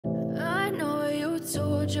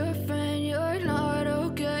told your friend you're not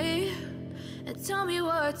okay? And tell me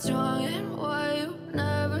what's wrong and why you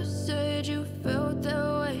never said you felt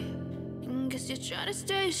that way. And guess you're trying to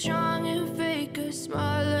stay strong and fake a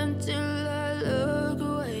smile until I look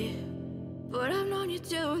away. But I've known you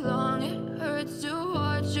too long, it hurts to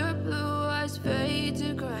watch your blue eyes fade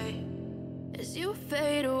to gray as you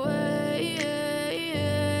fade away,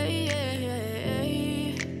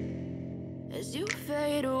 as you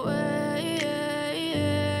fade away.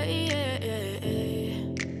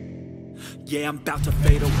 Yeah, I'm about to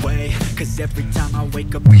fade away, cause every time I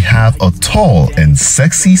wake up. We have a tall and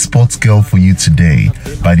sexy sports girl for you today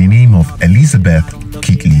by the name of Elizabeth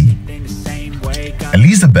Kitley.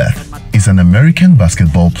 Elizabeth is an American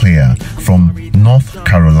basketball player from North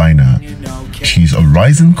Carolina. She's a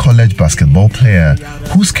rising college basketball player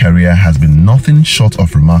whose career has been nothing short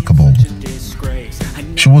of remarkable.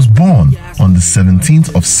 She was born on the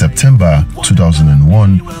 17th of September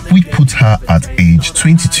 2001, which put her at age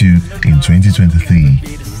 22 in 2023.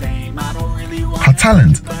 Her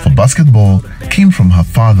talent for basketball came from her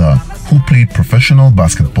father, who played professional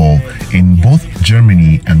basketball in both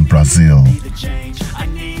Germany and Brazil.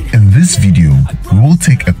 In this video, we will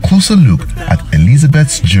take a closer look at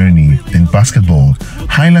Elizabeth's journey in basketball,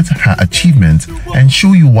 highlight her achievements, and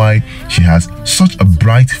show you why she has such a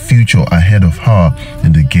bright future ahead of her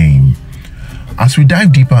in the game. As we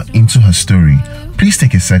dive deeper into her story, please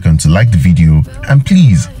take a second to like the video and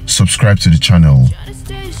please subscribe to the channel.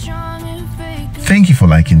 Thank you for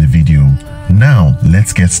liking the video. Now,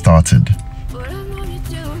 let's get started.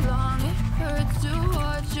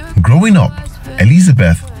 Growing up,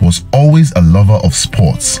 Elizabeth was always a lover of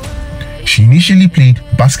sports. She initially played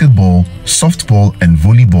basketball, softball, and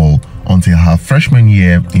volleyball until her freshman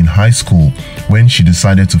year in high school, when she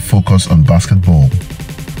decided to focus on basketball.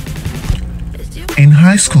 In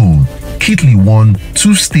high school, Kitley won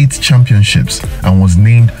 2 state championships and was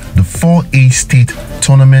named the 4A State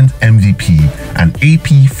Tournament MVP and AP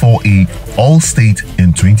 4A All-State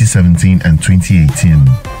in 2017 and 2018.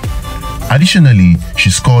 Additionally, she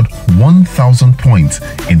scored 1,000 points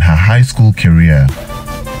in her high school career.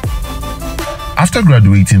 After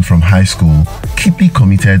graduating from high school, Kitley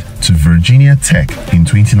committed to Virginia Tech in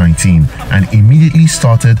 2019 and immediately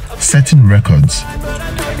started setting records.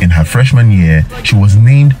 In her freshman year, she was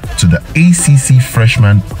named to the ACC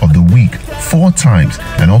Freshman of the Week 4 times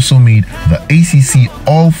and also made the ACC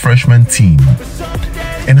All-Freshman team.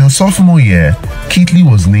 In her sophomore year, Kitley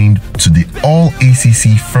was named to the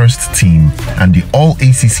All-ACC First Team and the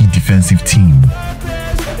All-ACC Defensive Team.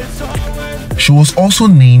 She was also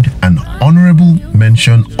named an Honorable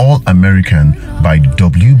Mention All-American by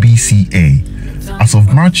WBCA. As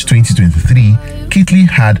of March 2023, Kitley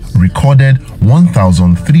had recorded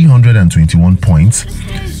 1,321 points,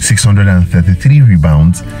 633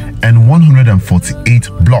 rebounds, and 148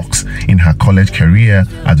 blocks in her college career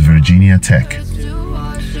at Virginia Tech.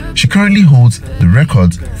 She currently holds the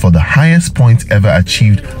record for the highest points ever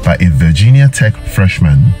achieved by a Virginia Tech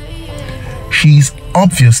freshman. She is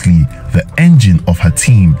obviously the engine of her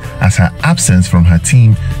team, as her absence from her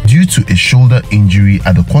team due to a shoulder injury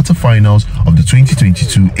at the quarterfinals of the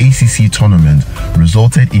 2022 ACC tournament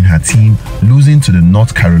resulted in her team losing to the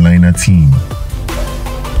North Carolina team.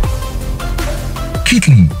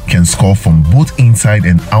 Kitley can score from both inside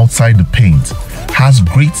and outside the paint, has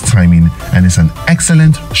great timing, and is an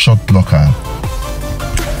excellent shot blocker.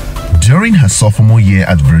 During her sophomore year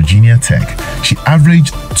at Virginia Tech, she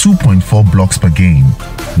averaged 2.4 blocks per game.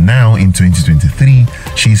 Now in 2023,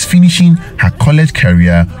 she is finishing her college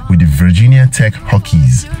career with the Virginia Tech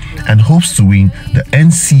Hokies and hopes to win the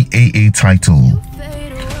NCAA title.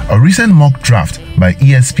 A recent mock draft by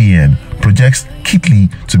ESPN projects Kitley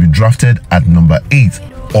to be drafted at number 8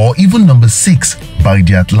 or even number 6 by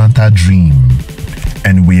the Atlanta Dream.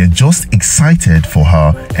 And we are just excited for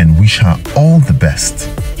her and wish her all the best.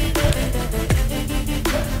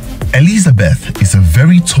 Elizabeth is a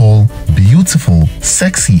very tall, beautiful,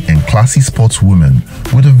 sexy and classy sportswoman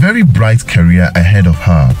with a very bright career ahead of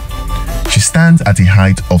her. She stands at a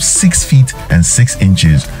height of 6 feet and 6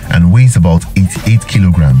 inches and weighs about 88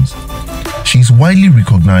 kilograms. She is widely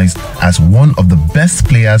recognized as one of the best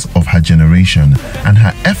players of her generation, and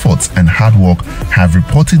her efforts and hard work have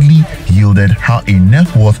reportedly yielded her a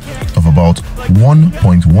net worth of about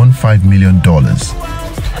 $1.15 million.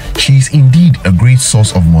 She is indeed a great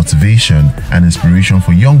source of motivation and inspiration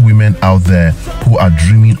for young women out there who are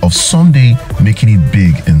dreaming of someday making it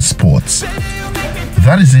big in sports.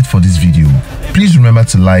 That is it for this video. Please remember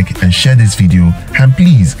to like and share this video, and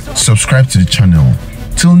please subscribe to the channel.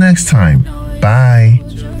 Till next time, bye.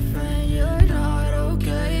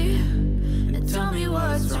 Tell me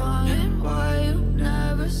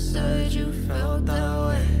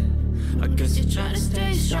Guess you're trying to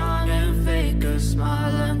stay strong and fake a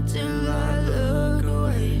smile until I look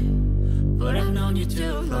away. But I've known you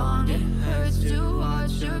too long, it hurts to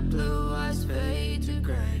watch your blue eyes fade to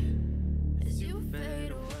gray.